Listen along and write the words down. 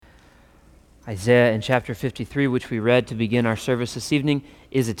Isaiah in chapter 53, which we read to begin our service this evening,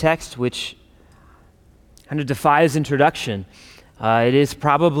 is a text which kind of defies introduction. It is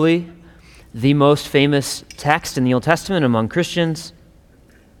probably the most famous text in the Old Testament among Christians.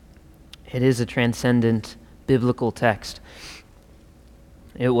 It is a transcendent biblical text.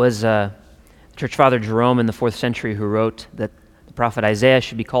 It was Church Father Jerome in the 4th century who wrote that the prophet Isaiah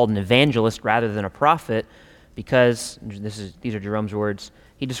should be called an evangelist rather than a prophet because, these are Jerome's words,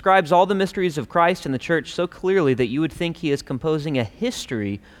 he describes all the mysteries of Christ and the church so clearly that you would think he is composing a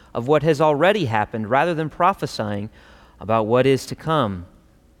history of what has already happened rather than prophesying about what is to come.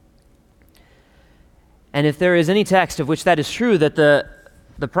 And if there is any text of which that is true, that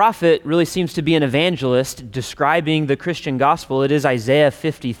the prophet really seems to be an evangelist describing the Christian gospel, it is Isaiah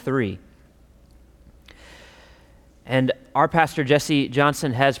 53. And our pastor, Jesse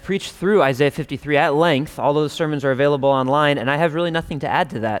Johnson, has preached through Isaiah 53 at length. All those sermons are available online, and I have really nothing to add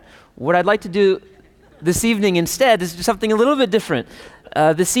to that. What I'd like to do this evening instead is do something a little bit different.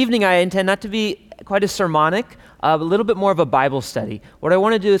 This evening I intend not to be quite as sermonic, a little bit more of a Bible study. What I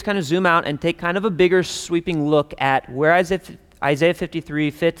want to do is kind of zoom out and take kind of a bigger sweeping look at where Isaiah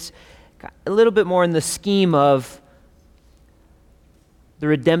 53 fits a little bit more in the scheme of the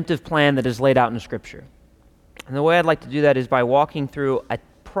redemptive plan that is laid out in Scripture. And the way I'd like to do that is by walking through a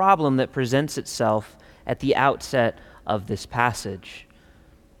problem that presents itself at the outset of this passage.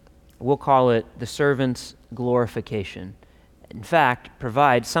 We'll call it the servant's glorification. In fact,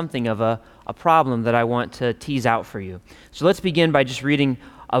 provide something of a problem that I want to tease out for you. So let's begin by just reading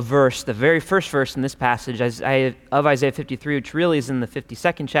a verse, the very first verse in this passage of Isaiah 53, which really is in the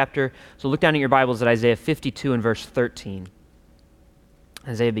 52nd chapter. So look down at your Bibles at Isaiah 52 and verse 13.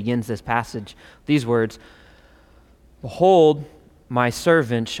 Isaiah begins this passage with these words, "Behold, my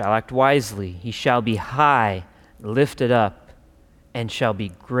servant shall act wisely. He shall be high, lifted up, and shall be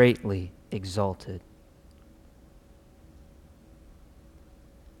greatly exalted."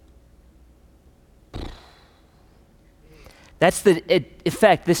 That's the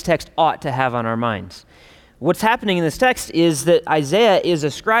effect this text ought to have on our minds. What's happening in this text is that Isaiah is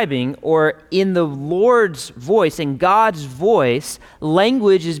ascribing, or in the Lord's voice, in God's voice,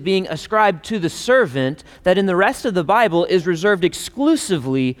 language is being ascribed to the servant that in the rest of the Bible is reserved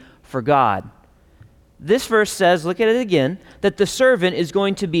exclusively for God. This verse says, look at it again, that the servant is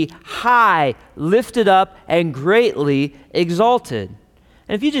going to be high, lifted up, and greatly exalted.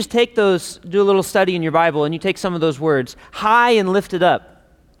 And if you just take those, do a little study in your Bible, and you take some of those words, high and lifted up,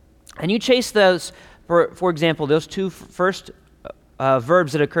 and you chase those, for example, those two first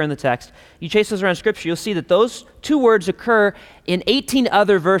verbs that occur in the text, you chase those around Scripture, you'll see that those two words occur in 18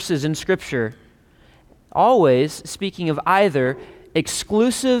 other verses in Scripture, always speaking of either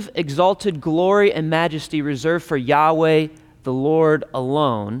exclusive, exalted glory and majesty reserved for Yahweh, the Lord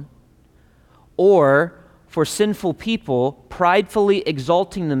alone, or for sinful people pridefully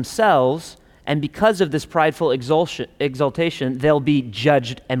exalting themselves, and because of this prideful exaltation, they'll be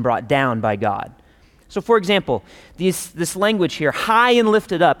judged and brought down by God. So for example, this language here, high and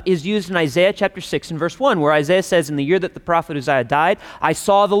lifted up, is used in Isaiah chapter 6 and verse 1, where Isaiah says, in the year that the prophet Uzziah died, I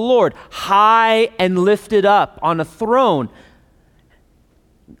saw the Lord high and lifted up on a throne.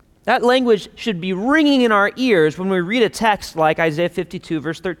 That language should be ringing in our ears when we read a text like Isaiah 52,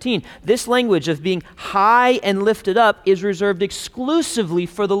 verse 13. This language of being high and lifted up is reserved exclusively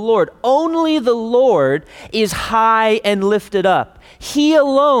for the Lord. Only the Lord is high and lifted up. He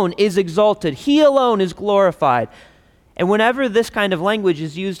alone is exalted. He alone is glorified. And whenever this kind of language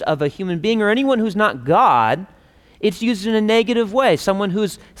is used of a human being or anyone who's not God, it's used in a negative way, someone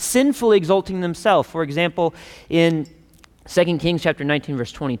who's sinfully exalting themselves. For example, in 2 Kings chapter 19,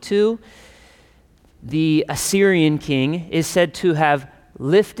 verse 22, the Assyrian king is said to have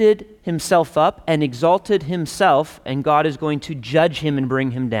lifted himself up and exalted himself, and God is going to judge him and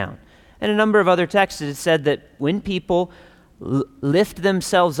bring him down. And a number of other texts, it said that when people lift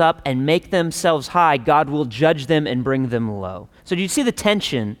themselves up and make themselves high, God will judge them and bring them low. So do you see the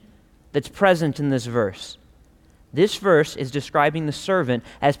tension that's present in this verse? This verse is describing the servant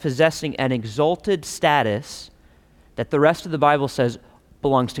as possessing an exalted status that the rest of the Bible says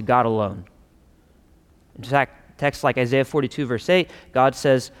belongs to God alone. In fact, texts like Isaiah 42, verse 8, God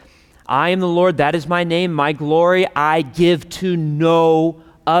says, I am the Lord, that is my name, my glory I give to no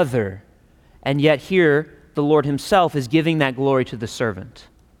other. And yet here, the Lord himself is giving that glory to the servant.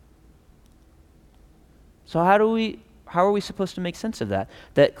 So how are we supposed to make sense of that?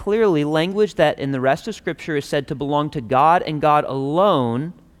 That clearly language that in the rest of Scripture is said to belong to God and God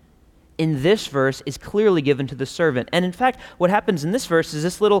alone, in this verse is clearly given to the servant. And in fact, what happens in this verse is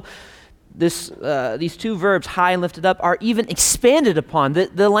this little these two verbs, high and lifted up, are even expanded upon.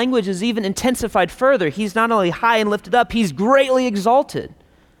 The language is even intensified further. He's not only high and lifted up, he's greatly exalted.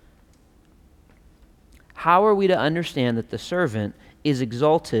 How are we to understand that the servant is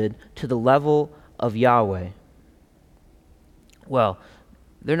exalted to the level of Yahweh? Well,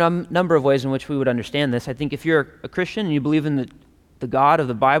 there are a number of ways in which we would understand this. I think if you're a Christian and you believe in the God of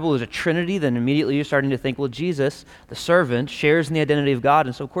the Bible is a Trinity, then immediately you're starting to think, well, Jesus, the servant, shares in the identity of God,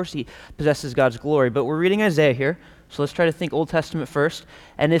 and so of course he possesses God's glory. But we're reading Isaiah here, so let's try to think Old Testament first.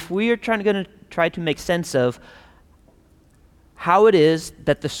 And if we are going to try to make sense of how it is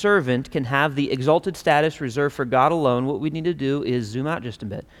that the servant can have the exalted status reserved for God alone, what we need to do is zoom out just a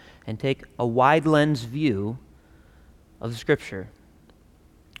bit and take a wide lens view of the Scripture.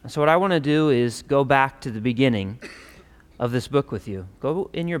 So what I want to do is go back to the beginning of this book with you.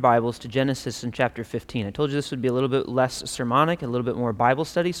 Go in your Bibles to Genesis in chapter 15. I told you this would be a little bit less sermonic, a little bit more Bible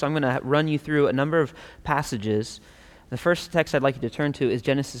study, so I'm going to run you through a number of passages. The first text I'd like you to turn to is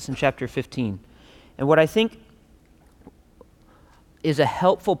Genesis in chapter 15. And what I think is a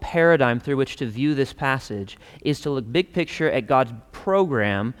helpful paradigm through which to view this passage is to look big picture at God's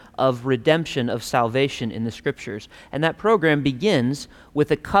program of redemption, of salvation in the Scriptures. And that program begins with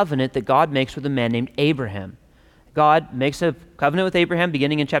a covenant that God makes with a man named Abraham. God makes a covenant with Abraham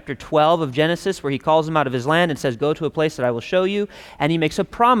beginning in chapter 12 of Genesis, where he calls him out of his land and says, go to a place that I will show you. And he makes a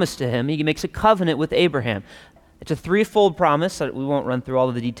promise to him. He makes a covenant with Abraham. It's a threefold promise. We won't run through all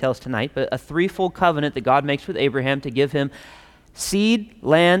of the details tonight, but a threefold covenant that God makes with Abraham to give him seed,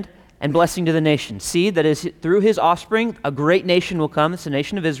 land, and blessing to the nation. Seed, that is, through his offspring, a great nation will come. It's the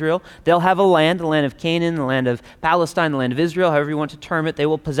nation of Israel. They'll have a land, the land of Canaan, the land of Palestine, the land of Israel, however you want to term it. They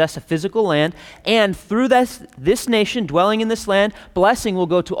will possess a physical land. And through this nation, dwelling in this land, blessing will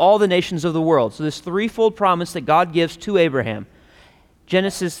go to all the nations of the world. So this threefold promise that God gives to Abraham.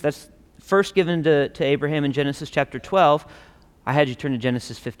 Genesis, that's first given to Abraham in Genesis chapter 12. I had you turn to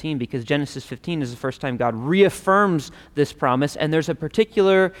Genesis 15 because Genesis 15 is the first time God reaffirms this promise, and there's a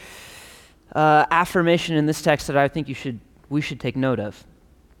particular affirmation in this text that I think we should take note of.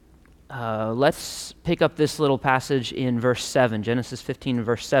 Let's pick up this little passage in verse 7. Genesis 15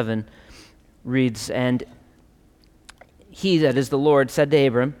 verse 7 reads, and he, that is the Lord, said to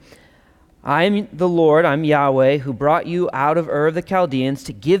Abram, I am the Lord, I'm Yahweh, who brought you out of Ur of the Chaldeans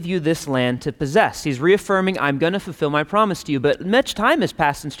to give you this land to possess. He's reaffirming, I'm going to fulfill my promise to you. But much time has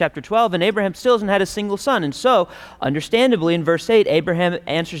passed since chapter 12, and Abraham still hasn't had a single son. And so, understandably, in verse 8, Abraham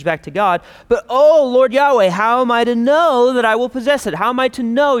answers back to God, but oh, Lord Yahweh, how am I to know that I will possess it? How am I to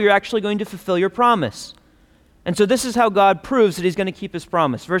know you're actually going to fulfill your promise? And so this is how God proves that he's going to keep his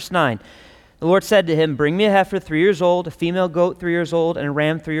promise. Verse 9. The Lord said to him, bring me a heifer 3 years old, a female goat 3 years old, and a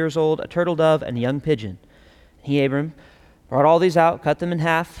ram 3 years old, a turtle dove, and a young pigeon. He, Abram, brought all these out, cut them in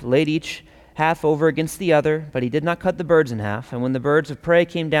half, laid each half over against the other, but he did not cut the birds in half. And when the birds of prey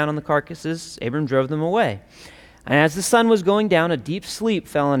came down on the carcasses, Abram drove them away. And as the sun was going down, a deep sleep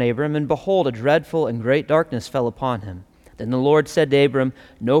fell on Abram, and behold, a dreadful and great darkness fell upon him. Then the Lord said to Abram,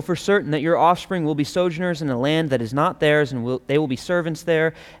 know for certain that your offspring will be sojourners in a land that is not theirs, and they will be servants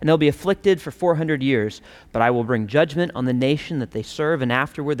there, and they'll be afflicted for 400 years. But I will bring judgment on the nation that they serve, and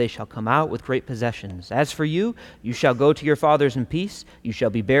afterward they shall come out with great possessions. As for you, you shall go to your fathers in peace, you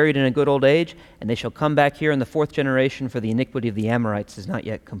shall be buried in a good old age, and they shall come back here in the 4th generation, for the iniquity of the Amorites is not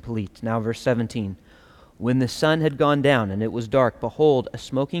yet complete. Now verse 17. When the sun had gone down and it was dark, behold, a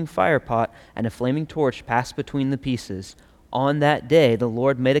smoking firepot and a flaming torch passed between the pieces. On that day the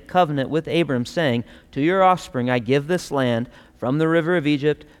Lord made a covenant with Abram, saying, to your offspring I give this land, from the river of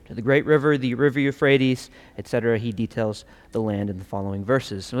Egypt to the great river, the river Euphrates, etc. He details the land in the following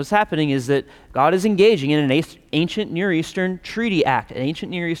verses. So what's happening is that God is engaging in an ancient Near Eastern treaty act, an ancient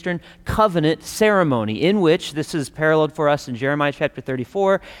Near Eastern covenant ceremony, in which this is paralleled for us in Jeremiah chapter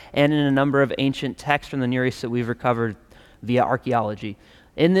 34 and in a number of ancient texts from the Near East that we've recovered via archaeology.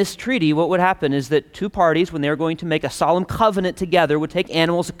 In this treaty, what would happen is that two parties, when they were going to make a solemn covenant together, would take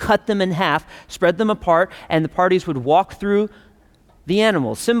animals, cut them in half, spread them apart, and the parties would walk through the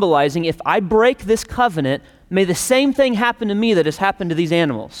animals, symbolizing, if I break this covenant, may the same thing happen to me that has happened to these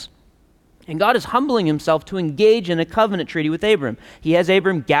animals. And God is humbling himself to engage in a covenant treaty with Abram. He has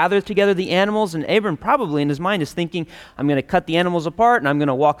Abram gather together the animals, and Abram probably in his mind is thinking, I'm going to cut the animals apart, and I'm going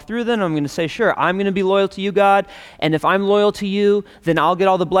to walk through them, and I'm going to say, sure, I'm going to be loyal to you, God, and if I'm loyal to you, then I'll get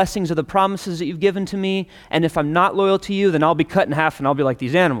all the blessings of the promises that you've given to me, and if I'm not loyal to you, then I'll be cut in half, and I'll be like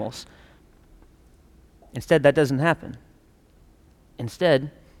these animals. Instead, that doesn't happen. Instead,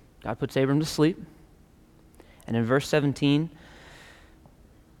 God puts Abram to sleep, and in verse 17,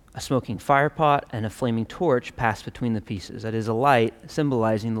 A smoking firepot and a flaming torch pass between the pieces. That is, a light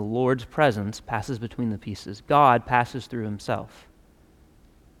symbolizing the Lord's presence passes between the pieces. God passes through himself.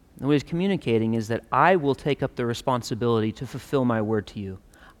 And what he's communicating is that I will take up the responsibility to fulfill my word to you.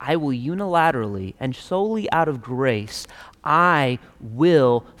 I will unilaterally and solely out of grace, I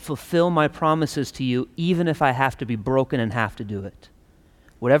will fulfill my promises to you even if I have to be broken and have to do it.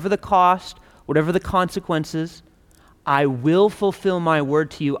 Whatever the cost, whatever the consequences, I will fulfill my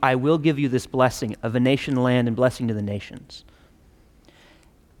word to you. I will give you this blessing of a nation, land, and blessing to the nations.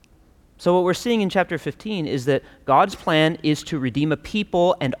 So what we're seeing in chapter 15 is that God's plan is to redeem a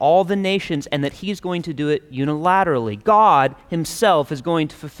people and all the nations, and that he's going to do it unilaterally. God himself is going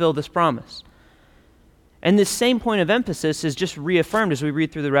to fulfill this promise. And this same point of emphasis is just reaffirmed as we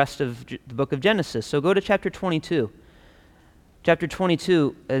read through the rest of the book of Genesis. So go to chapter 22. Chapter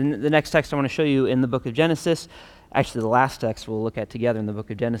 22, and the next text I want to show you in the book of Genesis, actually the last text we'll look at together in the book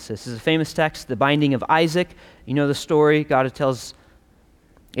of Genesis, is a famous text, the binding of Isaac. You know the story. God tells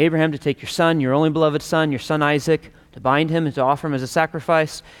Abraham to take your son, your only beloved son, your son Isaac, to bind him and to offer him as a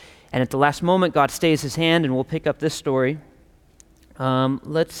sacrifice. And at the last moment, God stays his hand, and we'll pick up this story.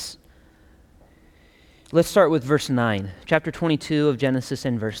 Let's start with verse 9. Chapter 22 of Genesis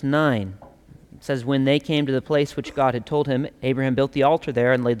and verse 9. It says, when they came to the place which God had told him, Abraham built the altar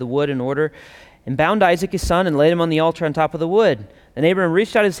there and laid the wood in order and bound Isaac his son and laid him on the altar on top of the wood. Then Abraham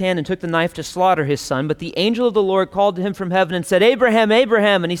reached out his hand and took the knife to slaughter his son. But the angel of the Lord called to him from heaven and said, Abraham,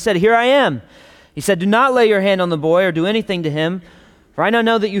 Abraham. And he said, here I am. He said, do not lay your hand on the boy or do anything to him, for I now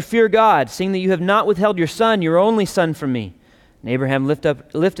know that you fear God, seeing that you have not withheld your son, your only son, from me. And Abraham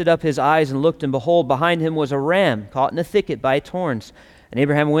lifted up his eyes and looked, and behold, behind him was a ram caught in a thicket by its horns. And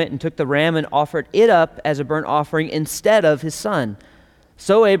Abraham went and took the ram and offered it up as a burnt offering instead of his son.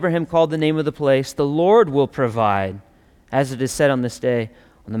 So Abraham called the name of the place, the Lord will provide. As it is said on this day,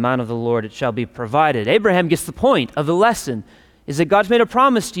 on the mount of the Lord it shall be provided. Abraham gets the point of the lesson, is that God's made a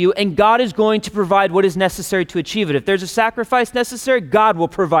promise to you, and God is going to provide what is necessary to achieve it. If there's a sacrifice necessary, God will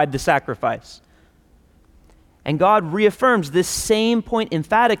provide the sacrifice. And God reaffirms this same point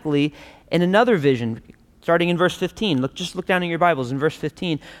emphatically in another vision, starting in verse 15. Just look down in your Bibles. In verse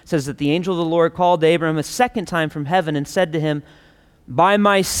 15, it says that the angel of the Lord called to Abraham a second time from heaven and said to him, by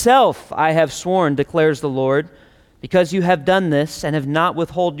myself I have sworn, declares the Lord, because you have done this and have not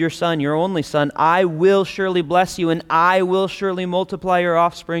withheld your son, your only son, I will surely bless you, and I will surely multiply your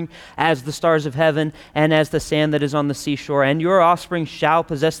offspring as the stars of heaven and as the sand that is on the seashore. And your offspring shall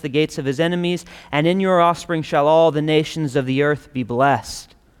possess the gates of his enemies, and in your offspring shall all the nations of the earth be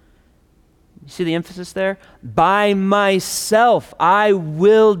blessed. You see the emphasis there? By myself I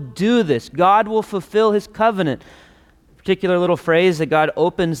will do this. God will fulfill his covenant. Particular little phrase that God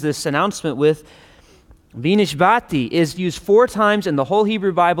opens this announcement with, Vinishbati, is used 4 times in the whole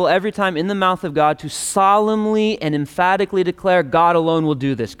Hebrew Bible, every time in the mouth of God, to solemnly and emphatically declare God alone will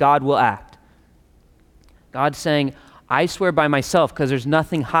do this. God will act. God's saying, I swear by myself, because there's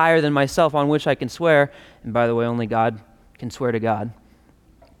nothing higher than myself on which I can swear, and by the way, only God can swear to God,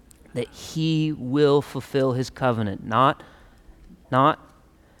 that he will fulfill his covenant, not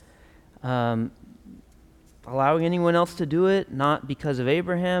allowing anyone else to do it, not because of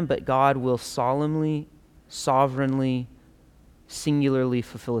Abraham, but God will solemnly, sovereignly, singularly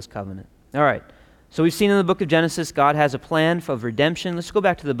fulfill his covenant. All right, so we've seen in the book of Genesis, God has a plan of redemption. Let's go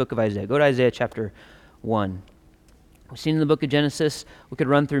back to the book of Isaiah. Go to Isaiah chapter 1. We've seen in the book of Genesis, we could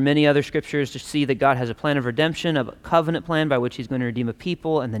run through many other scriptures to see that God has a plan of redemption, a covenant plan by which he's going to redeem a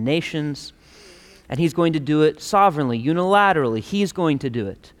people and the nations, and he's going to do it sovereignly, unilaterally. He's going to do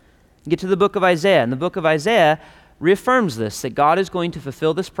it. Get to the book of Isaiah, and the book of Isaiah reaffirms this, that God is going to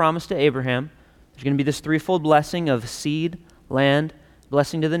fulfill this promise to Abraham. There's going to be this threefold blessing of seed, land,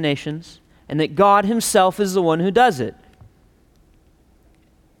 blessing to the nations, and that God himself is the one who does it.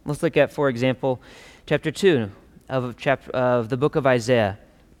 Let's look at, for example, chapter 2 of the book of Isaiah.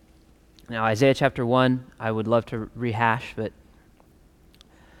 Now, Isaiah chapter 1, I would love to rehash, but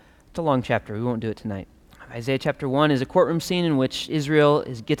it's a long chapter. We won't do it tonight. Isaiah chapter 1 is a courtroom scene in which Israel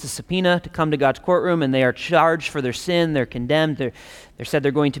gets a subpoena to come to God's courtroom, and they are charged for their sin. They're condemned. They're said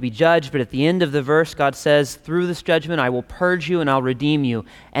they're going to be judged, but at the end of the verse, God says, through this judgment, I will purge you and I'll redeem you.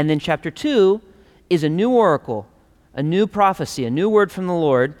 And then chapter 2 is a new oracle, a new prophecy, a new word from the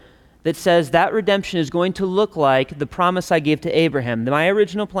Lord that says that redemption is going to look like the promise I gave to Abraham. My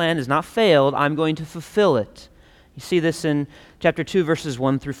original plan has not failed. I'm going to fulfill it. You see this in chapter 2, verses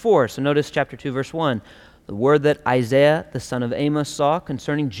 1 through 4. So notice chapter 2, verse 1. The word that Isaiah, the son of Amos, saw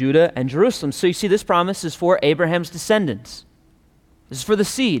concerning Judah and Jerusalem. So you see, this promise is for Abraham's descendants. This is for the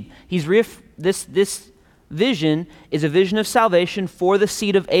seed. This vision is a vision of salvation for the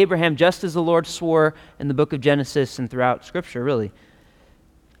seed of Abraham, just as the Lord swore in the book of Genesis and throughout Scripture, really.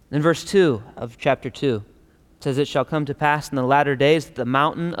 Then verse 2 of chapter 2 says, "It shall come to pass in the latter days that the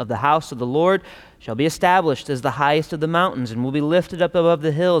mountain of the house of the Lord shall be established as the highest of the mountains, and will be lifted up above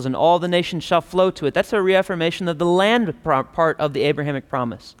the hills, and all the nations shall flow to it." That's a reaffirmation of the land part of the Abrahamic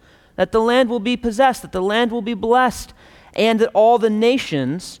promise. That the land will be possessed, that the land will be blessed, and that all the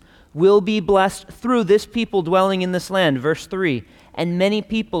nations will be blessed through this people dwelling in this land. Verse 3, "And many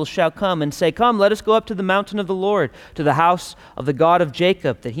people shall come and say, 'Come, let us go up to the mountain of the Lord, to the house of the God of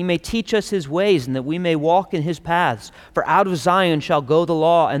Jacob, that he may teach us his ways, and that we may walk in his paths. For out of Zion shall go the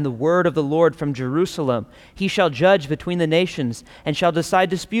law and the word of the Lord from Jerusalem. He shall judge between the nations, and shall decide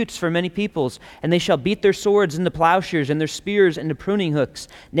disputes for many peoples. And they shall beat their swords into plowshares, and their spears into pruning hooks.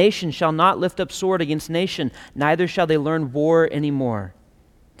 Nation shall not lift up sword against nation, neither shall they learn war any more.'"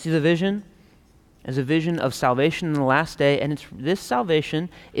 See the vision? As a vision of salvation in the last day, and this salvation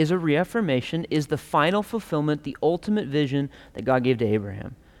is a reaffirmation, is the final fulfillment, the ultimate vision that God gave to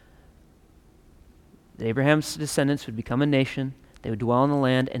Abraham. That Abraham's descendants would become a nation, they would dwell in the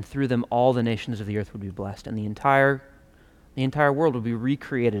land, and through them all the nations of the earth would be blessed, and the entire world would be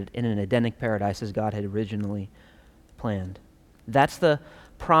recreated in an Edenic paradise as God had originally planned. That's the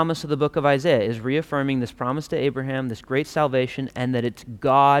promise of the book of Isaiah, is reaffirming this promise to Abraham, this great salvation, and that it's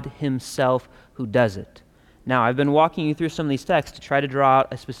God himself who does it. Now, I've been walking you through some of these texts to try to draw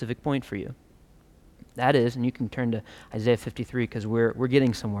out a specific point for you. That is, and you can turn to Isaiah 53 because we're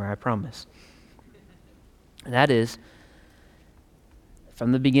getting somewhere, I promise. And that is,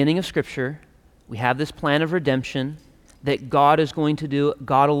 from the beginning of Scripture, we have this plan of redemption that God is going to do,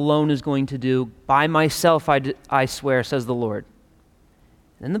 God alone is going to do. "By myself I swear, says the Lord."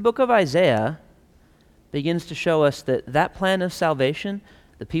 Then the book of Isaiah begins to show us that that plan of salvation,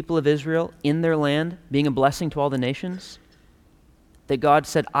 the people of Israel in their land being a blessing to all the nations, that God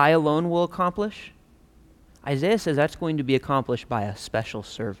said, "I alone will accomplish," Isaiah says that's going to be accomplished by a special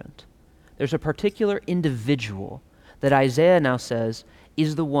servant. There's a particular individual that Isaiah now says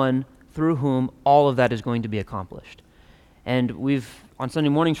is the one through whom all of that is going to be accomplished. And we've, on Sunday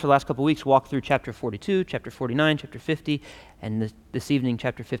mornings for the last couple of weeks, walked through chapter 42, chapter 49, chapter 50, and this evening,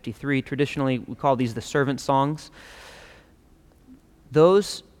 chapter 53. Traditionally, we call these the servant songs.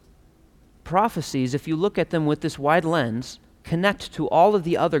 Those prophecies, if you look at them with this wide lens, connect to all of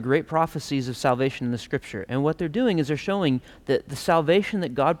the other great prophecies of salvation in the Scripture. And what they're doing is they're showing that the salvation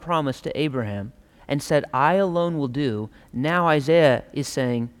that God promised to Abraham and said, "I alone will do," now Isaiah is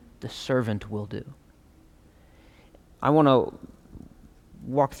saying, the servant will do. I want to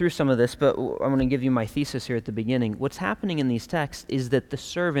walk through some of this, but I'm going to give you my thesis here at the beginning. What's happening in these texts is that the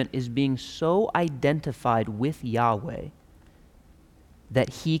servant is being so identified with Yahweh that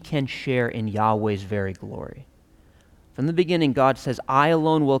he can share in Yahweh's very glory. From the beginning, God says, "I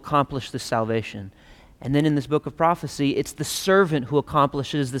alone will accomplish this salvation." And then in this book of prophecy, it's the servant who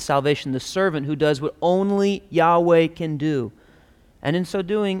accomplishes the salvation, the servant who does what only Yahweh can do. And in so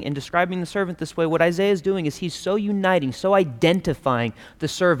doing, in describing the servant this way, what Isaiah is doing is he's so uniting, so identifying the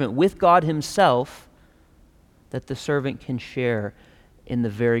servant with God himself that the servant can share in the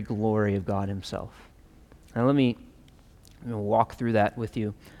very glory of God himself. Now let me walk through that with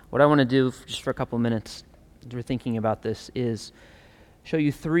you. What I want to do, just for a couple minutes, as we're thinking about this, is show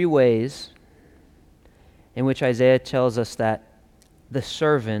you 3 ways in which Isaiah tells us that the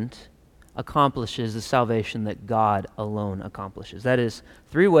servant accomplishes the salvation that God alone accomplishes. That is,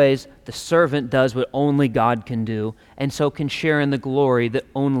 3 ways the servant does what only God can do, and so can share in the glory that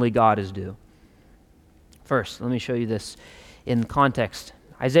only God is due. First, let me show you this in context.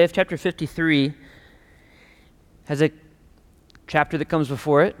 Isaiah chapter 53 has a chapter that comes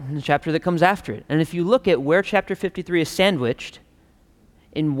before it and a chapter that comes after it. And if you look at where chapter 53 is sandwiched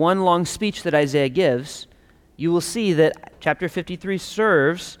in one long speech that Isaiah gives, you will see that chapter 53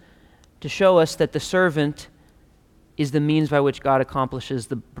 serves to show us that the servant is the means by which God accomplishes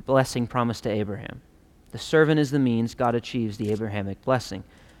the blessing promised to Abraham. The servant is the means God achieves the Abrahamic blessing.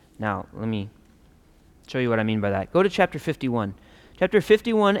 Now, let me show you what I mean by that. Go to chapter 51. Chapter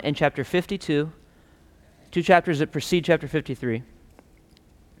 51 and chapter 52, 2 chapters that precede chapter 53,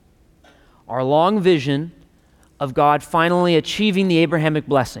 are a long vision of God finally achieving the Abrahamic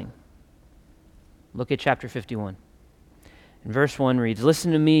blessing. Look at chapter 51. And verse 1 reads,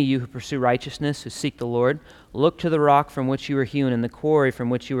 "Listen to me, you who pursue righteousness, who seek the Lord. Look to the rock from which you were hewn and the quarry from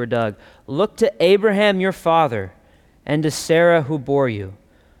which you were dug. Look to Abraham your father and to Sarah who bore you.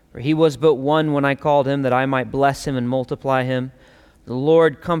 For he was but one when I called him, that I might bless him and multiply him. The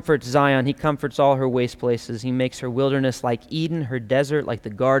Lord comforts Zion. He comforts all her waste places. He makes her wilderness like Eden, her desert like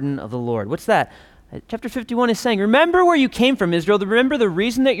the garden of the Lord." What's that? Chapter 51 is saying, remember where you came from, Israel. Remember the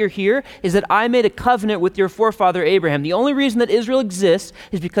reason that you're here is that I made a covenant with your forefather Abraham. The only reason that Israel exists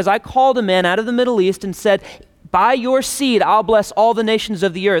is because I called a man out of the Middle East and said, by your seed, I'll bless all the nations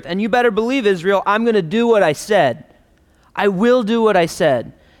of the earth. And you better believe, Israel, I'm going to do what I said. I will do what I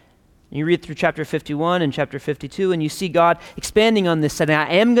said. You read through chapter 51 and chapter 52, and you see God expanding on this, saying, I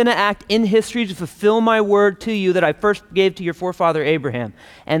am going to act in history to fulfill my word to you that I first gave to your forefather Abraham.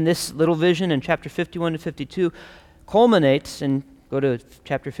 And this little vision in chapter 51 to 52 culminates, and go to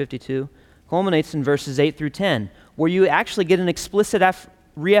chapter 52, culminates in verses 8 through 10, where you actually get an explicit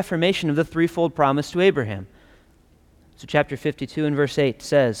reaffirmation of the threefold promise to Abraham. So chapter 52 and verse 8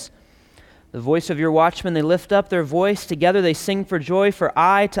 says, the voice of your watchmen, they lift up their voice. Together they sing for joy, for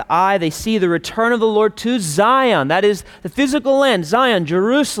eye to eye they see the return of the Lord to Zion. That is the physical land, Zion,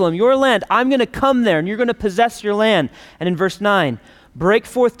 Jerusalem, your land. I'm going to come there, and you're going to possess your land. And in verse 9, break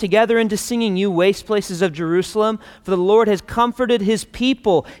forth together into singing, you waste places of Jerusalem, for the Lord has comforted his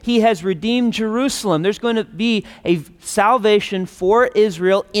people. He has redeemed Jerusalem. There's going to be a salvation for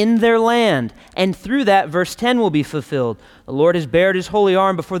Israel in their land. And through that, verse 10 will be fulfilled. The Lord has bared his holy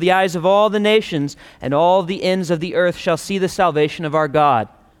arm before the eyes of all the nations, and all the ends of the earth shall see the salvation of our God.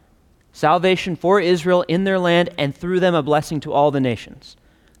 Salvation for Israel in their land, and through them a blessing to all the nations.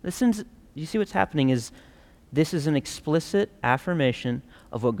 You see what's happening is this is an explicit affirmation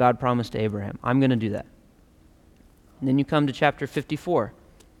of what God promised to Abraham. I'm going to do that. And then you come to chapter 54,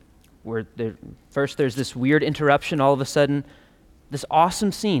 where first there's this weird interruption. All of a sudden, this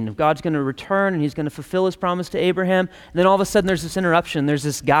awesome scene of God's going to return and he's going to fulfill his promise to Abraham. And then all of a sudden there's this interruption. There's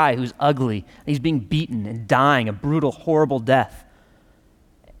this guy who's ugly. And he's being beaten and dying a brutal, horrible death.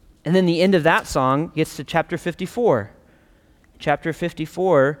 And then the end of that song gets to chapter 54. Chapter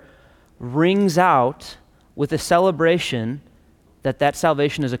 54 rings out with a celebration that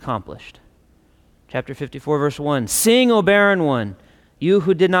salvation is accomplished. Chapter 54, verse 1, sing, O barren one, you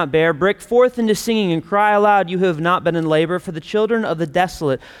who did not bear, break forth into singing and cry aloud, you who have not been in labor, for the children of the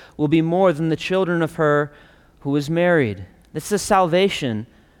desolate will be more than the children of her who is married. This is a salvation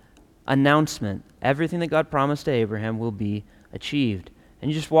announcement. Everything that God promised to Abraham will be achieved. And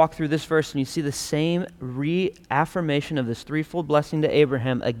you just walk through this verse and you see the same reaffirmation of this threefold blessing to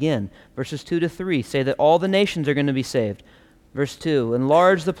Abraham again. Verses 2 to 3 say that all the nations are going to be saved. Verse 2,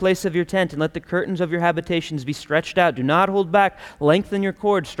 enlarge the place of your tent and let the curtains of your habitations be stretched out. Do not hold back. Lengthen your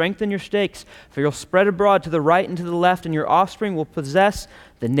cords, strengthen your stakes, for you'll spread abroad to the right and to the left, and your offspring will possess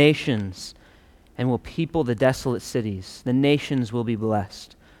the nations and will people the desolate cities. The nations will be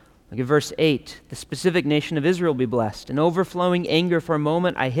blessed. Look at verse 8. The specific nation of Israel will be blessed. In overflowing anger for a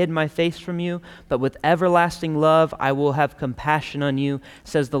moment I hid my face from you, but with everlasting love I will have compassion on you,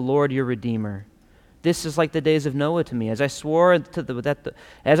 says the Lord your Redeemer. This is like the days of Noah to me, as I swore that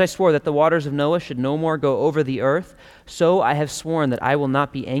the waters of Noah should no more go over the earth, so I have sworn that I will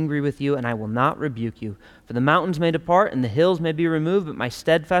not be angry with you, and I will not rebuke you. For the mountains may depart, and the hills may be removed, but my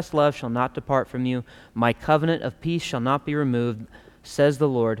steadfast love shall not depart from you. My covenant of peace shall not be removed, says the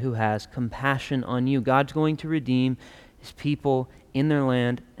Lord who has compassion on you. God's going to redeem his people in their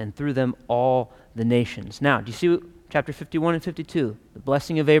land, and through them all the nations. Now, do you see chapter 51 and 52, the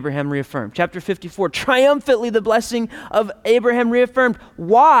blessing of Abraham reaffirmed. Chapter 54, triumphantly the blessing of Abraham reaffirmed.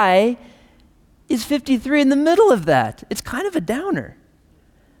 Why is 53 in the middle of that? It's kind of a downer.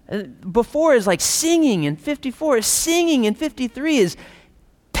 Before is like singing, and 54 is singing, and 53 is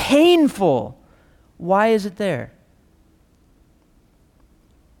painful. Why is it there?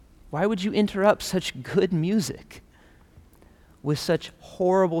 Why would you interrupt such good music with such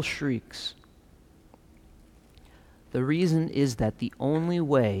horrible shrieks? The reason is that the only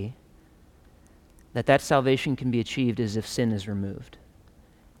way that salvation can be achieved is if sin is removed.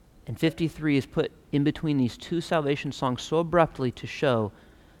 And 53 is put in between these two salvation songs so abruptly to show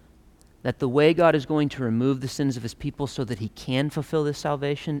that the way God is going to remove the sins of his people so that he can fulfill this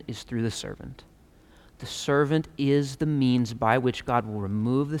salvation is through the servant. The servant is the means by which God will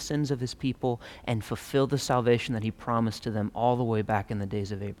remove the sins of his people and fulfill the salvation that he promised to them all the way back in the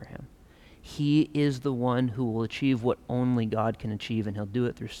days of Abraham. He is the one who will achieve what only God can achieve, and he'll do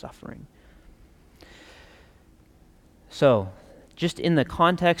it through suffering. So, just in the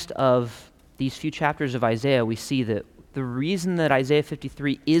context of these few chapters of Isaiah, we see that the reason that Isaiah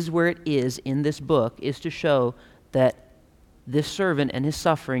 53 is where it is in this book is to show that this servant and his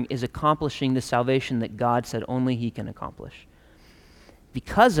suffering is accomplishing the salvation that God said only he can accomplish.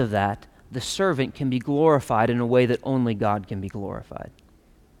 Because of that, the servant can be glorified in a way that only God can be glorified.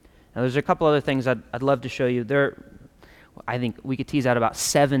 Now, there's a couple other things I'd love to show you. I think we could tease out about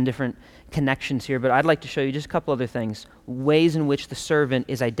 7 different connections here, but I'd like to show you just a couple other things, ways in which the servant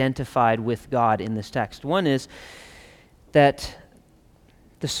is identified with God in this text. One is that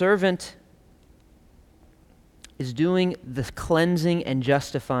the servant is doing the cleansing and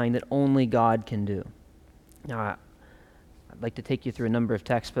justifying that only God can do. Now, I'd like to take you through a number of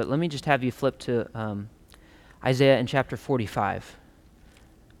texts, but let me just have you flip to Isaiah in chapter 45.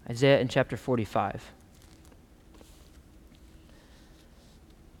 Isaiah in chapter 45.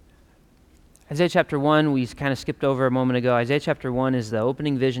 Isaiah chapter 1, we kind of skipped over a moment ago. Isaiah chapter 1 is the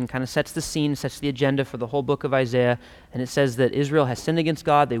opening vision, kind of sets the scene, sets the agenda for the whole book of Isaiah, and it says that Israel has sinned against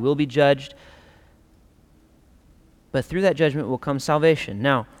God, they will be judged, but through that judgment will come salvation.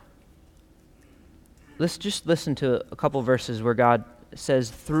 Now, let's just listen to a couple verses where God says,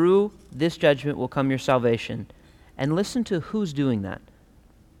 through this judgment will come your salvation, and listen to who's doing that.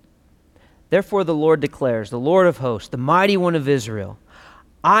 Therefore the Lord declares, the Lord of hosts, the mighty one of Israel,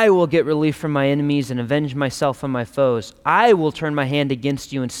 I will get relief from my enemies and avenge myself on my foes. I will turn my hand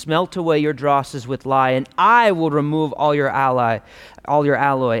against you and smelt away your drosses with lye, and I will remove all your alloy.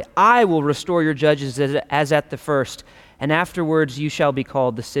 I will restore your judges as at the first, and afterwards you shall be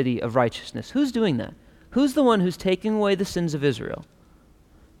called the city of righteousness. Who's doing that? Who's the one who's taking away the sins of Israel?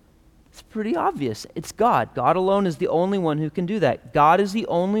 It's pretty obvious. It's God. God alone is the only one who can do that. God is the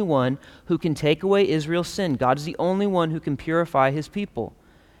only one who can take away Israel's sin. God is the only one who can purify his people.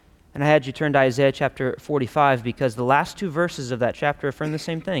 And I had you turn to Isaiah chapter 45 because the last 2 verses of that chapter affirm the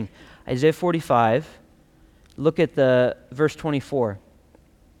same thing. Isaiah 45, look at the verse 24.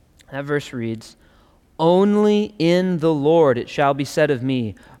 That verse reads, only in the Lord it shall be said of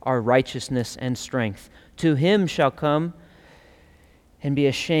me are righteousness and strength. To him shall come and be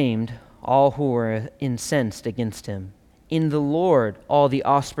ashamed all who are incensed against him. In the Lord all the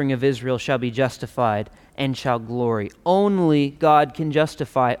offspring of Israel shall be justified and shall glory. Only God can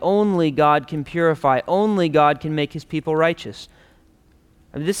justify. Only God can purify. Only God can make his people righteous.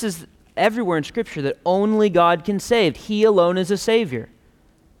 I mean, this is everywhere in Scripture that only God can save. He alone is a Savior.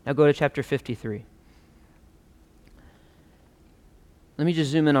 Now go to chapter 53. Let me just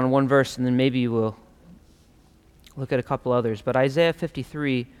zoom in on one verse and then maybe we'll look at a couple others. But Isaiah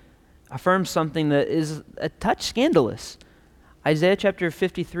 53 affirms something that is a touch scandalous. Isaiah chapter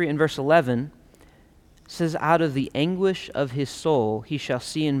 53 and verse 11 says, out of the anguish of his soul he shall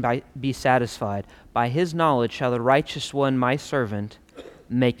see and be satisfied. By his knowledge shall the righteous one, my servant,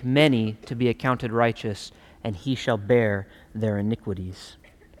 make many to be accounted righteous, and he shall bear their iniquities.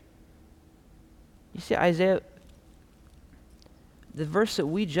 You see, Isaiah, the verse that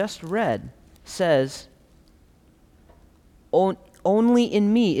we just read says, only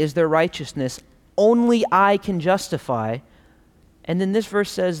in me is there righteousness, only I can justify. And then this verse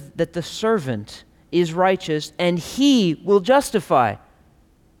says that the servant is righteous and he will justify.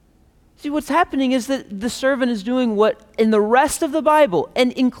 See, what's happening is that the servant is doing what in the rest of the Bible,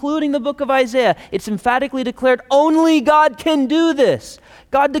 and including the book of Isaiah, it's emphatically declared only God can do this.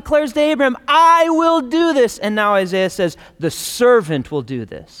 God declares to Abraham, I will do this. And now Isaiah says the servant will do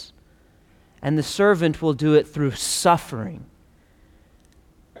this. And the servant will do it through suffering.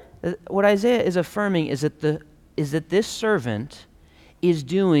 What Isaiah is affirming is that this servant is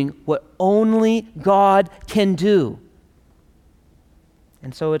doing what only God can do.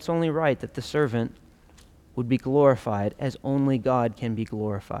 And so it's only right that the servant would be glorified as only God can be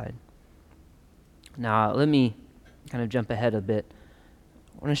glorified. Now, let me kind of jump ahead a bit.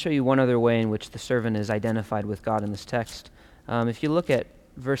 I want to show you one other way in which the servant is identified with God in this text. If you look at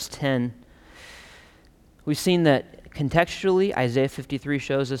verse 10, we've seen that contextually, Isaiah 53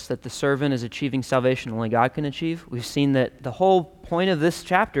 shows us that the servant is achieving salvation only God can achieve. We've seen that the whole point of this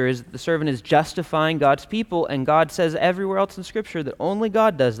chapter is that the servant is justifying God's people, and God says everywhere else in Scripture that only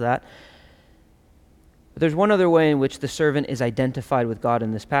God does that. But there's one other way in which the servant is identified with God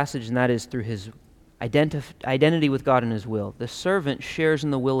in this passage, and that is through his identity with God and his will. The servant shares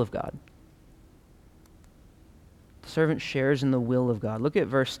in the will of God. The servant shares in the will of God. Look at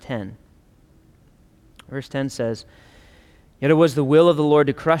verse 10. Verse 10 says, yet it was the will of the Lord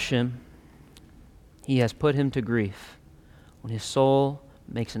to crush him. He has put him to grief. When his soul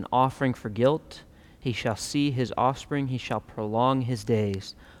makes an offering for guilt, he shall see his offspring, he shall prolong his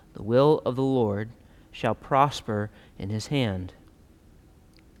days. The will of the Lord shall prosper in his hand.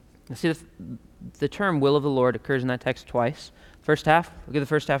 Now see, the term will of the Lord occurs in that text twice. First half, look at the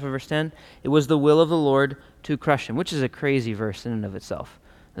first half of verse 10. It was the will of the Lord to crush him, which is a crazy verse in and of itself.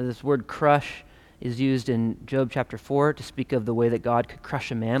 Now, this word crush is used in Job chapter 4 to speak of the way that God could crush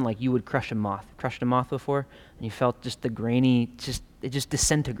a man like you would crush a moth. Crushed a moth before, and you felt just the grainy, it just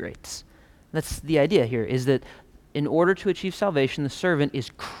disintegrates. That's the idea here, is that in order to achieve salvation, the servant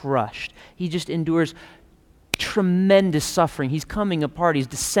is crushed. He just endures tremendous suffering. He's coming apart. He's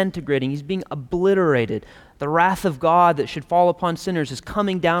disintegrating. He's being obliterated. The wrath of God that should fall upon sinners is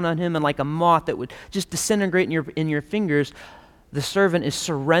coming down on him, and like a moth that would just disintegrate in your fingers, the servant is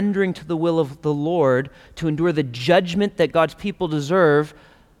surrendering to the will of the Lord to endure the judgment that God's people deserve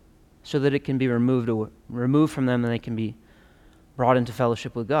so that it can be removed from them and they can be brought into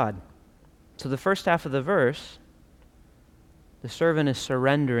fellowship with God. So the first half of the verse, the servant is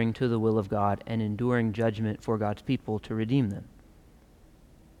surrendering to the will of God and enduring judgment for God's people to redeem them.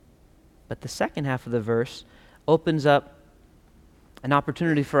 But the second half of the verse opens up an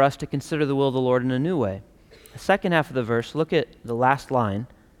opportunity for us to consider the will of the Lord in a new way. The second half of the verse, look at the last line,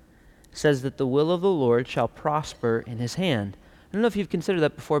 says that the will of the Lord shall prosper in his hand. I don't know if you've considered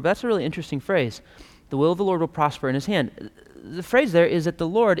that before, but that's a really interesting phrase. The will of the Lord will prosper in his hand. The phrase there is that the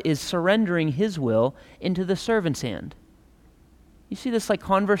Lord is surrendering his will into the servant's hand. You see this like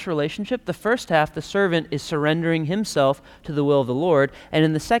converse relationship? The first half, the servant is surrendering himself to the will of the Lord, and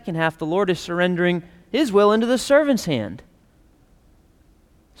in the second half, the Lord is surrendering his will into the servant's hand.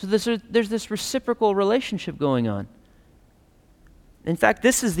 So there's this reciprocal relationship going on. In fact,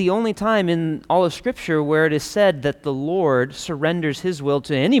 this is the only time in all of Scripture where it is said that the Lord surrenders his will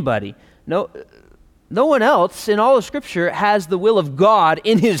to anybody. No one else in all of Scripture has the will of God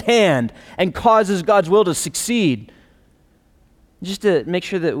in his hand and causes God's will to succeed. Just to make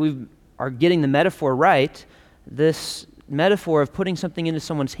sure that we are getting the metaphor right, this metaphor of putting something into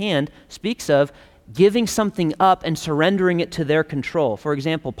someone's hand speaks of giving something up and surrendering it to their control. For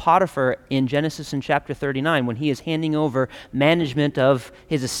example, Potiphar in Genesis in chapter 39, when he is handing over management of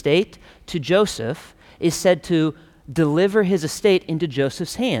his estate to Joseph, is said to deliver his estate into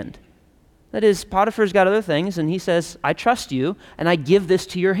Joseph's hand. That is, Potiphar's got other things, and he says, I trust you, and I give this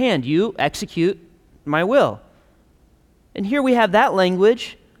to your hand. You execute my will. And here we have that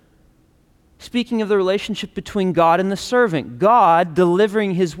language speaking of the relationship between God and the servant. God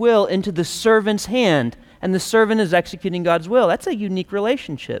delivering his will into the servant's hand, and the servant is executing God's will. That's a unique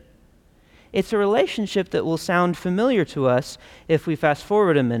relationship. It's a relationship that will sound familiar to us if we fast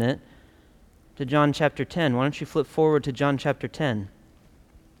forward a minute to John chapter 10. Why don't you flip forward to John chapter 10?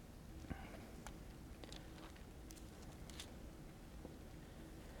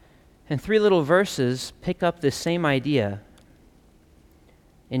 And 3 little verses pick up this same idea.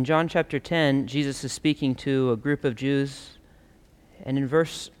 In John chapter 10, Jesus is speaking to a group of Jews, and in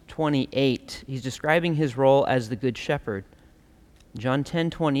verse 28, he's describing his role as the Good Shepherd. John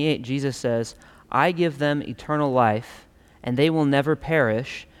 10:28, Jesus says, I give them eternal life, and they will never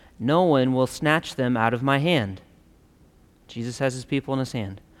perish. No one will snatch them out of my hand. Jesus has his people in his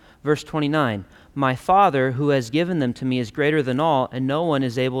hand. Verse 29, my Father who has given them to me is greater than all, and no one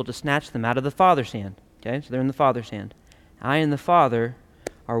is able to snatch them out of the Father's hand. Okay, so they're in the Father's hand. I and the Father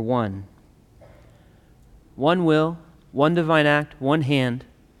are one. One will, one divine act, one hand.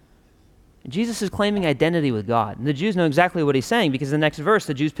 Jesus is claiming identity with God. And the Jews know exactly what he's saying, because in the next verse,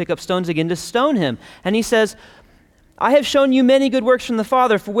 the Jews pick up stones again to stone him. And he says, I have shown you many good works from the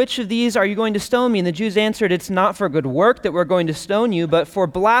Father. For which of these are you going to stone me? And the Jews answered, it's not for good work that we're going to stone you, but for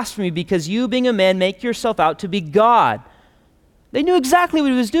blasphemy, because you, being a man, make yourself out to be God. They knew exactly what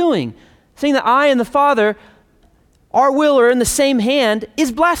he was doing. Saying that I and the Father, our will are in the same hand,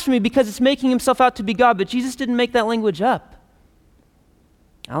 is blasphemy because it's making himself out to be God. But Jesus didn't make that language up.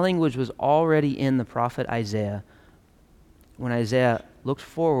 That language was already in the prophet Isaiah when Isaiah looked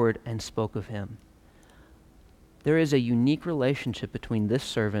forward and spoke of him. There is a unique relationship between this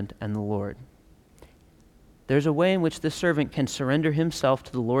servant and the Lord. There's a way in which this servant can surrender himself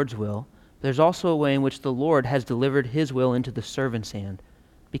to the Lord's will. There's also a way in which the Lord has delivered his will into the servant's hand,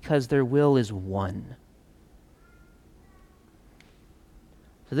 because their will is one.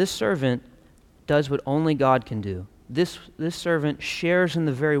 So this servant does what only God can do. This servant shares in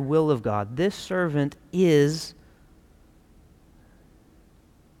the very will of God. This servant is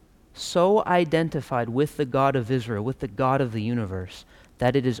so identified with the God of Israel, with the God of the universe,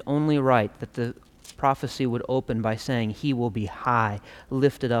 that it is only right that the prophecy would open by saying he will be high,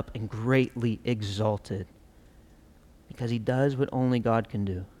 lifted up, and greatly exalted, because he does what only God can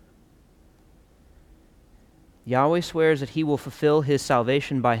do. Yahweh swears that he will fulfill his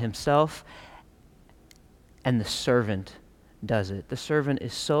salvation by himself, and the servant does it. The servant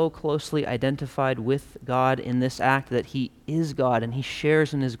is so closely identified with God in this act that he is God and he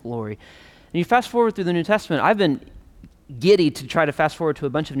shares in his glory. And you fast forward through the New Testament. I've been giddy to try to fast forward to a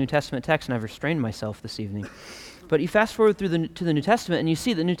bunch of New Testament texts, and I've restrained myself this evening. But you fast forward to the New Testament, and you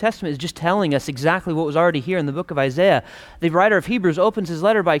see the New Testament is just telling us exactly what was already here in the book of Isaiah. The writer of Hebrews opens his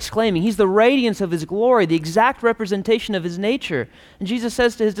letter by exclaiming, He's the radiance of His glory, the exact representation of His nature. And Jesus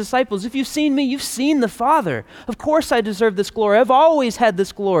says to His disciples, if you've seen me, you've seen the Father. Of course I deserve this glory. I've always had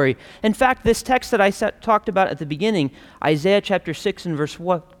this glory. In fact, this text that I talked about at the beginning, Isaiah chapter 6 and verse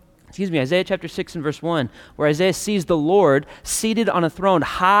 1, Isaiah chapter 6 and verse 1, where Isaiah sees the Lord seated on a throne,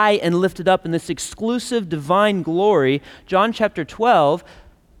 high and lifted up in this exclusive divine glory. John chapter 12,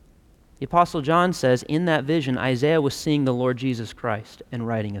 the Apostle John says, in that vision, Isaiah was seeing the Lord Jesus Christ and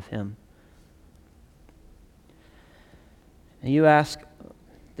writing of Him. And you ask,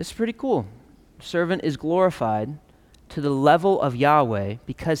 this is pretty cool. Servant is glorified to the level of Yahweh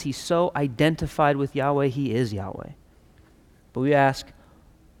because he's so identified with Yahweh, he is Yahweh. But we ask,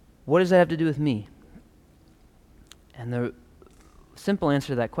 what does that have to do with me? And the simple answer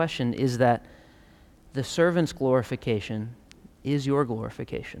to that question is that the servant's glorification is your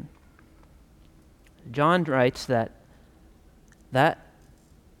glorification. John writes that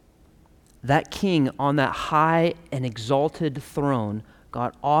king on that high and exalted throne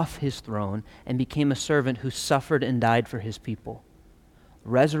got off his throne and became a servant who suffered and died for his people,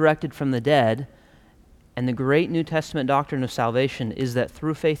 resurrected from the dead. And the great New Testament doctrine of salvation is that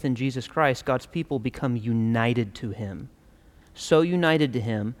through faith in Jesus Christ, God's people become united to Him. So united to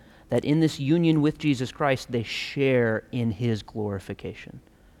Him that in this union with Jesus Christ, they share in His glorification.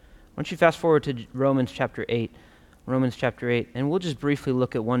 Why don't you fast forward to Romans chapter 8, and we'll just briefly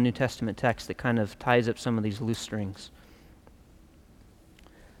look at one New Testament text that kind of ties up some of these loose strings.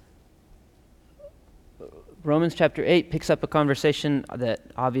 Romans chapter 8 picks up a conversation that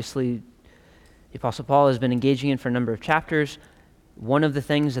obviously the Apostle Paul has been engaging in for a number of chapters. One of the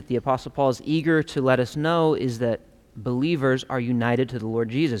things that the Apostle Paul is eager to let us know is that believers are united to the Lord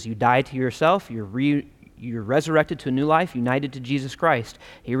Jesus. You die to yourself, you're resurrected to a new life, united to Jesus Christ.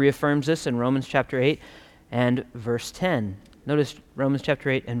 He reaffirms this in Romans chapter 8 and verse 10. Notice Romans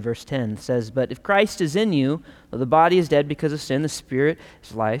chapter 8 and verse 10 says, But if Christ is in you, though the body is dead because of sin, the Spirit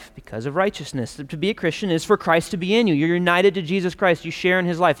is life because of righteousness. To be a Christian is for Christ to be in you. You're united to Jesus Christ. You share in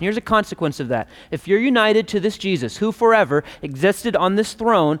His life. And here's a consequence of that. If you're united to this Jesus, who forever existed on this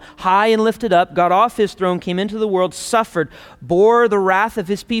throne, high and lifted up, got off His throne, came into the world, suffered, bore the wrath of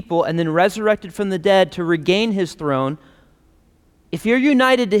His people, and then resurrected from the dead to regain His throne, if you're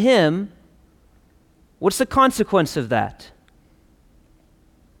united to Him, what's the consequence of that?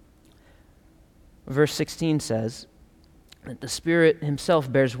 Verse 16 says that the Spirit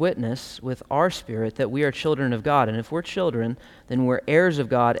Himself bears witness with our spirit that we are children of God. And if we're children, then we're heirs of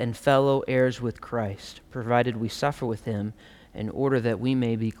God and fellow heirs with Christ, provided we suffer with Him in order that we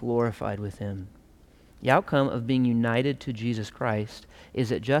may be glorified with Him. The outcome of being united to Jesus Christ is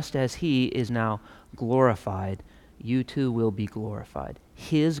that just as He is now glorified, you too will be glorified.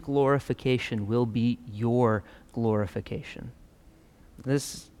 His glorification will be your glorification.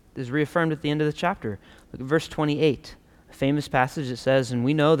 This is reaffirmed at the end of the chapter. Look at verse 28, a famous passage that says, And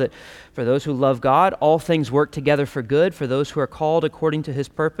we know that for those who love God, all things work together for good, for those who are called according to His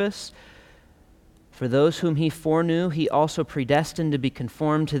purpose. For those whom He foreknew, He also predestined to be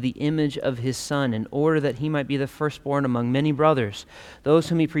conformed to the image of His Son, in order that He might be the firstborn among many brothers. Those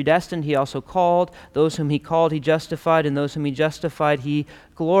whom He predestined, He also called. Those whom He called, He justified. And those whom He justified, He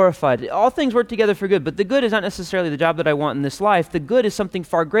glorified. All things work together for good, but the good is not necessarily the job that I want in this life. The good is something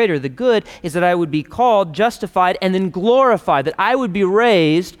far greater. The good is that I would be called, justified, and then glorified, that I would be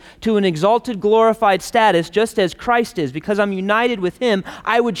raised to an exalted, glorified status, just as Christ is. Because I'm united with Him,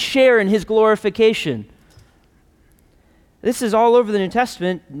 I would share in His glorification. This is all over the New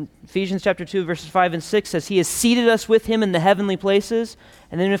Testament. Ephesians chapter 2, verses 5 and 6 says He has seated us with Him in the heavenly places.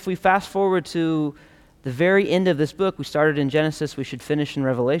 And then if we fast forward to the very end of this book, we started in Genesis, we should finish in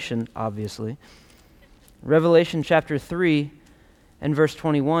Revelation, obviously. Revelation chapter 3 and verse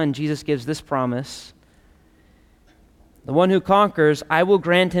 21, Jesus gives this promise. The one who conquers, I will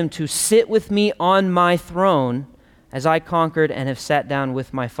grant him to sit with me on my throne, as I conquered and have sat down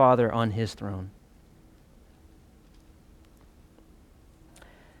with my Father on His throne.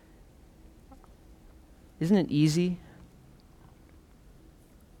 Isn't it easy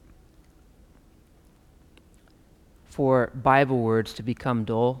for Bible words to become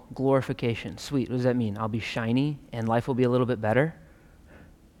dull? Glorification. Sweet. What does that mean? I'll be shiny and life will be a little bit better?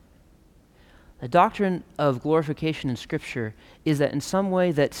 The doctrine of glorification in Scripture is that in some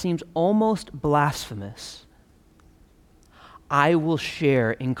way that seems almost blasphemous, I will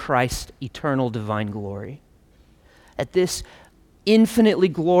share in Christ's eternal divine glory. At this infinitely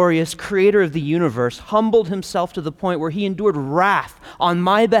glorious creator of the universe, humbled himself to the point where he endured wrath on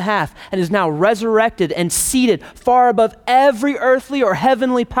my behalf and is now resurrected and seated far above every earthly or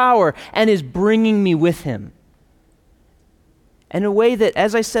heavenly power and is bringing me with him. In a way that,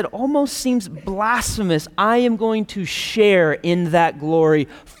 as I said, almost seems blasphemous, I am going to share in that glory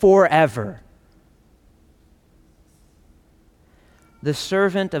forever. The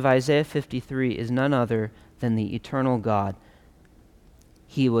servant of Isaiah 53 is none other than the eternal God.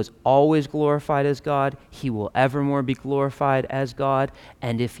 He was always glorified as God. He will evermore be glorified as God.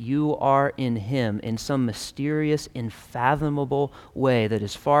 And if you are in him in some mysterious, unfathomable way that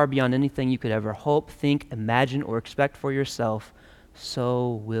is far beyond anything you could ever hope, think, imagine, or expect for yourself,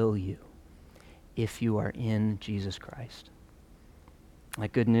 so will you if you are in Jesus Christ.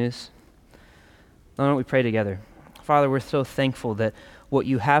 Like good news? Why don't we pray together? Father, we're so thankful that what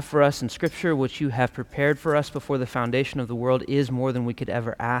you have for us in Scripture, what you have prepared for us before the foundation of the world is more than we could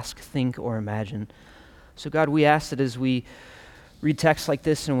ever ask, think, or imagine. So God, we ask that as we read texts like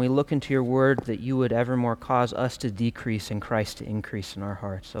this and we look into your word, that you would evermore cause us to decrease and Christ to increase in our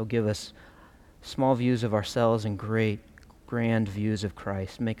hearts. So give us small views of ourselves and great, grand views of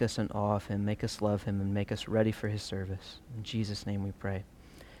Christ. Make us in awe of him, make us love him, and make us ready for his service. In Jesus' name we pray.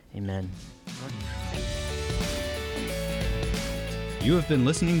 Amen. You have been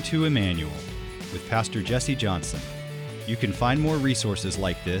listening to Emmanuel with Pastor Jesse Johnson. You can find more resources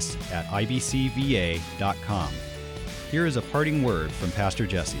like this at ibcva.com. Here is a parting word from Pastor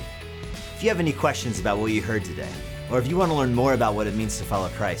Jesse. If you have any questions about what you heard today, or if you want to learn more about what it means to follow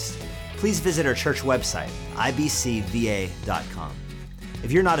Christ, please visit our church website, ibcva.com.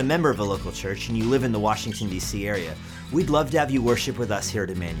 If you're not a member of a local church and you live in the Washington, D.C. area, we'd love to have you worship with us here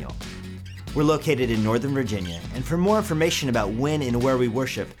at Emmanuel. We're located in Northern Virginia, and for more information about when and where we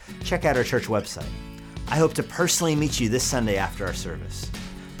worship, check out our church website. I hope to personally meet you this Sunday after our service.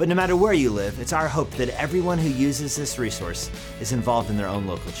 But no matter where you live, it's our hope that everyone who uses this resource is involved in their own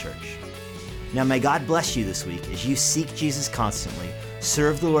local church. Now may God bless you this week as you seek Jesus constantly,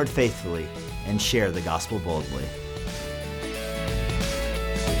 serve the Lord faithfully, and share the gospel boldly.